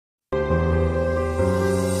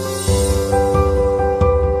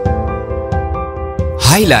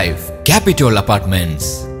High Life Capital Apartments.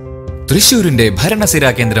 തൃശ്ശൂരിന്റെ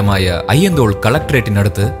ഭരണസിരാ കേന്ദ്രമായ Ayyanthole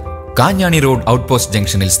കളക്ടറേറ്റിനടുത്ത് Kanjani road outpost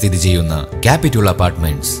ജംഗ്ഷനിൽ സ്ഥിതി ചെയ്യുന്ന ക്യാപിറ്റൽ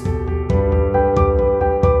അപ്പാർട്ട്മെന്റ്സ്.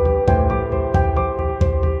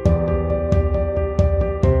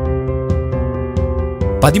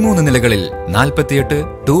 പതിമൂന്ന് നിലകളിൽ 48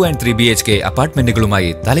 2 and 3 BHK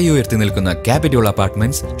അപ്പാർട്ട്മെന്റുകളുമായി തലയുയർത്തി നിൽക്കുന്ന ക്യാപിറ്റൽ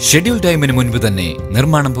അപ്പാർട്ട്മെന്റ്സ് ഷെഡ്യൂൾ ടൈമിന് മുൻപ് തന്നെ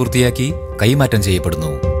നിർമ്മാണം പൂർത്തിയാക്കി കൈമാറ്റം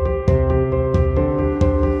ചെയ്യപ്പെടുന്നു.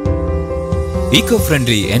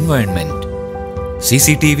 Eco-friendly environment,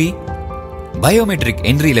 CCTV, biometric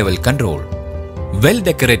entry-level control,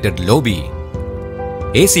 well-decorated lobby,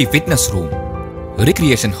 AC fitness room,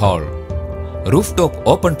 recreation hall, rooftop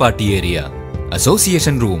open party area,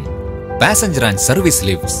 association room, passenger and service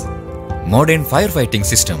lifts, modern firefighting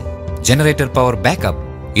system, generator power backup,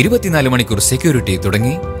 24 മണിക്കൂർ security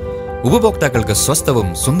തുടങ്ങി ഉപഭോക്താക്കൾക്ക്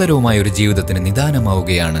സ്വസ്ഥവും സുന്ദരവുമായ ഒരു ജീവിതത്തിന്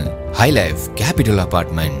നിദാനമാവുകയാണ് ഹൈ ലൈഫ് ക്യാപിറ്റൽ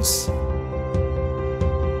അപ്പാർട്ട്മെന്റ്സ്.